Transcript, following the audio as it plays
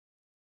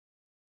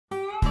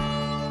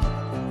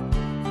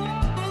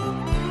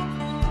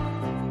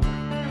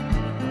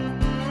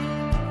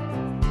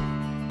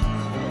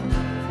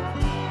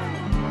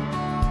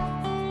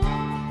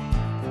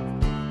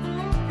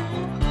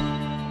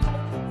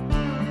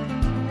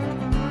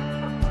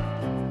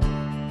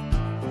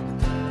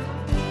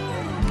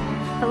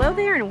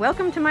Hello there and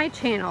welcome to my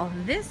channel.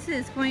 This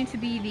is going to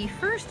be the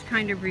first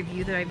kind of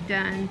review that I've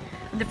done,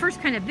 the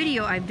first kind of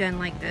video I've done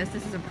like this.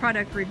 This is a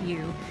product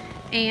review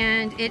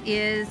and it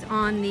is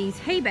on these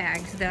hay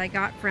bags that I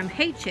got from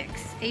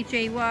HayChix,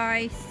 H-A-Y-C-H-I-X.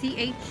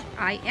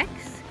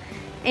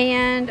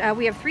 And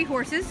we have 3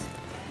 horses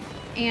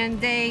and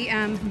they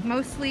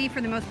mostly, for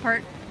the most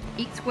part,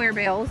 eat square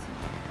bales,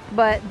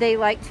 but they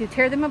like to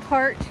tear them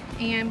apart,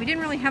 and we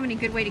didn't really have any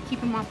good way to keep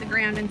them off the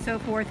ground and so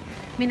forth.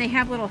 I mean, they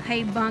have little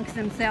hay bunks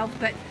themselves,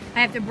 but I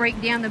have to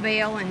break down the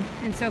bale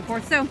and so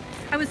forth. So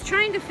I was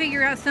trying to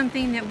figure out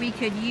something that we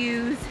could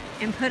use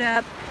and put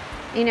up,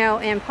 you know,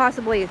 and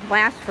possibly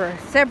last for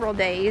several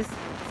days,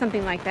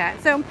 something like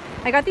that. So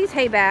I got these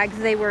hay bags.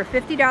 They were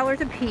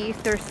 $50 a piece.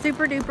 They're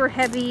super duper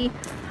heavy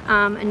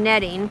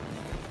netting,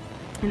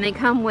 and they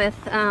come with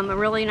a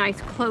really nice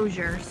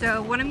closure.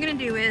 So what I'm going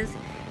to do is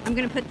I'm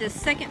going to put this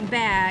second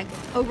bag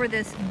over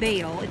this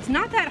bale. It's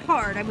not that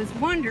hard. I was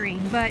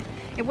wondering, but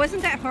it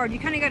wasn't that hard. You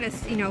kind of got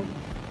to, you know,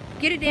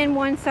 get it in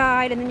one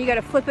side, and then you got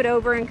to flip it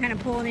over and kind of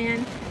pull it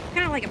in,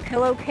 kind of like a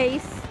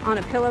pillowcase on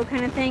a pillow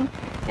kind of thing.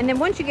 And then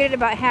once you get it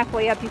about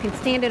halfway up, you can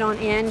stand it on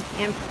end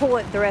and pull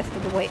it the rest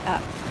of the way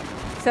up.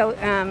 So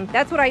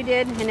that's what I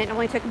did, and it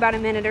only took about a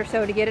minute or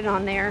so to get it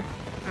on there.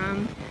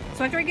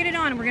 So after I get it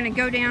on, we're going to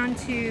go down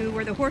to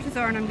where the horses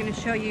are, and I'm going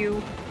to show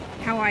you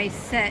how I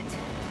set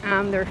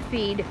their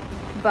feed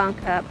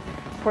bunk up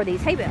for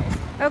these hay bales.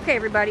 Okay,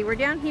 everybody, we're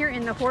down here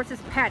in the horses'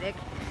 paddock,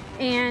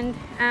 and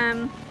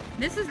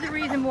this is the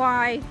reason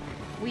why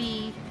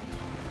we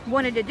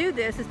wanted to do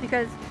this, is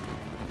because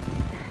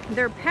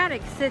their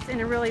paddock sits in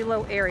a really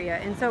low area,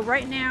 and so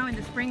right now in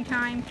the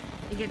springtime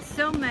it gets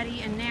so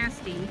muddy and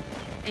nasty,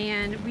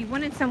 and we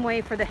wanted some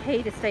way for the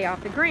hay to stay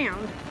off the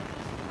ground,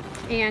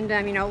 and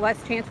you know,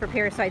 less chance for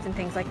parasites and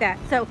things like that.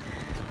 So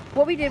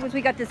what we did was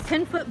we got this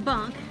 10-foot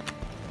bunk,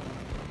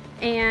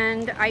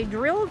 and I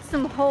drilled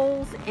some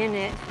holes in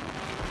it,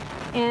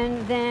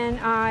 and then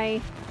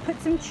I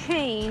put some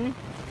chain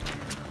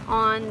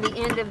on the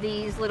end of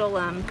these little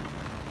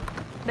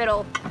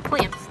metal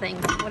clamps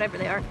things, whatever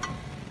they are.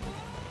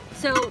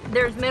 So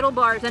there's metal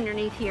bars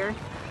underneath here,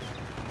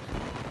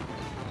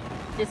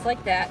 just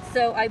like that.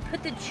 So I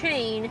put the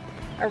chain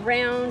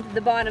around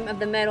the bottom of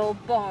the metal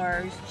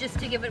bars just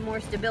to give it more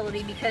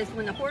stability, because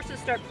when the horses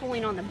start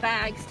pulling on the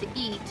bags to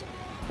eat,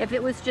 if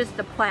it was just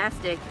the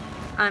plastic,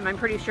 I'm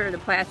pretty sure the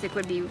plastic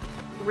would be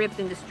ripped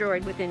and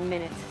destroyed within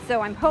minutes.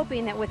 So I'm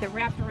hoping that with it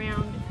wrapped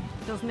around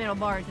those metal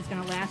bars, it's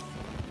going to last.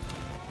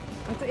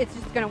 It's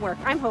just going to work.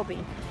 I'm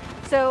hoping.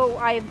 So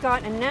I've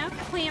got enough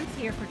clamps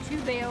here for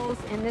 2 bales,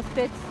 and this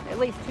fits at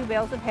least 2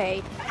 bales of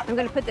hay. I'm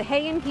going to put the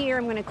hay in here.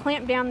 I'm going to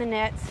clamp down the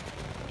nets,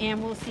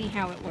 and we'll see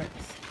how it works.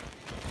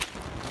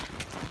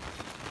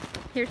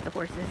 Here's the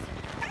horses.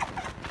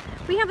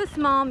 We have a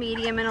small,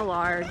 medium, and a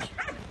large.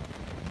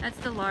 That's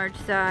the large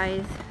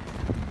size.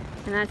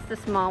 And that's the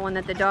small one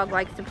that the dog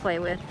likes to play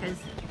with, because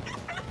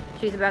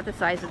she's about the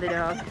size of the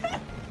dog.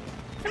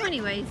 So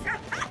anyways,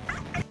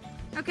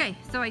 okay,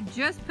 so I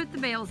just put the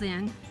bales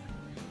in,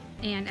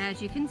 and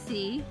as you can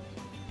see,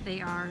 they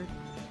are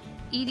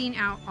eating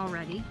out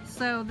already.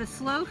 So the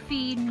slow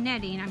feed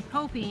netting, I'm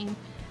hoping,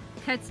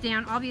 cuts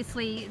down.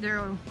 Obviously,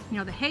 they're, you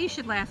know, the hay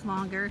should last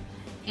longer,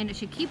 and it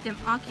should keep them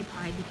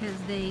occupied, because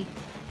they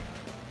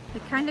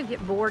kind of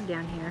get bored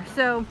down here.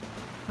 So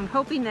I'm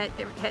hoping that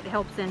it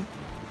helps in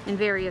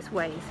various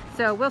ways.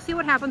 So we'll see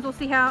what happens. We'll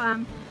see how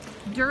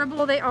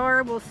durable they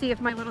are. We'll see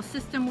if my little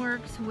system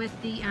works with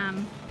the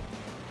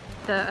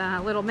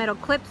little metal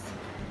clips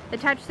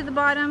attached to the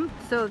bottom,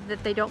 so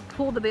that they don't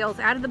pull the bales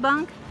out of the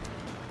bunk.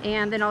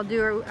 And then I'll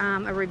do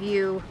a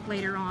review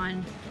later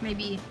on,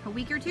 maybe a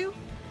week or 2,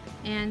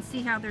 and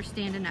see how they're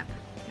standing up.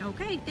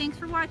 Okay, thanks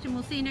for watching.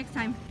 We'll see you next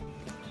time.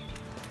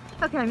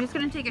 Okay, I'm just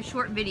going to take a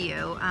short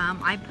video.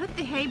 I put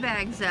the hay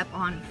bags up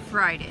on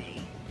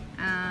Friday,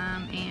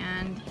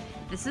 and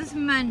this is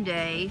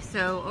Monday,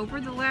 so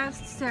over the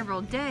last several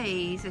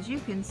days, as you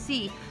can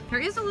see, there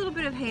is a little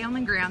bit of hay on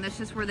the ground. That's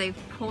just where they've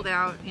pulled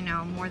out, you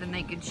know, more than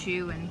they could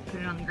chew and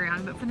put it on the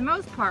ground. But for the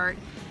most part,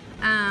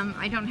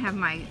 I don't have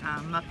my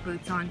muck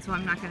boots on, so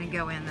I'm not going to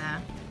go in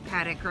the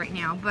paddock right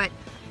now. But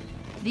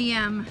the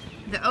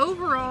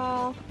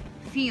overall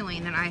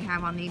feeling that I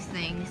have on these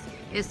things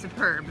is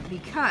superb,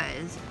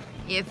 because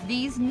if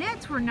these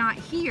nets were not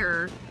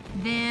here,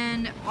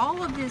 then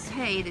all of this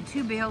hay, the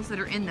 2 bales that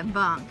are in the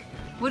bunk,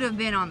 would have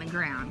been on the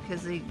ground,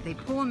 because they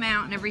pull them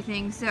out and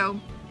everything. So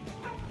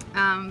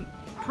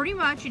pretty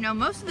much, you know,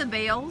 most of the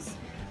bales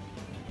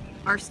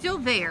are still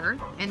there,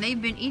 and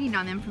they've been eating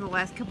on them for the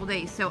last couple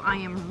days. So I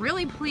am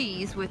really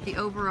pleased with the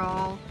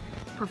overall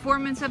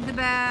performance of the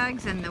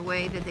bags and the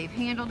way that they've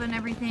handled and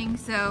everything.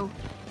 So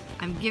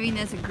I'm giving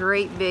this a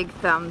great big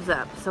thumbs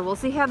up. So we'll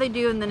see how they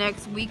do in the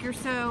next week or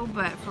so,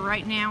 but for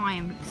right now I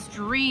am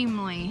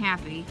extremely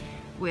happy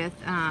with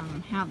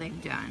how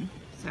they've done.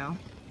 So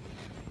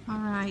all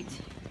right,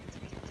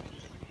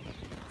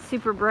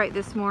 super bright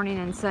this morning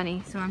and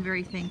sunny, so I'm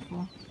very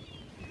thankful.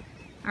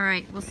 All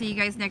right, we'll see you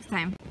guys next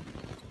time.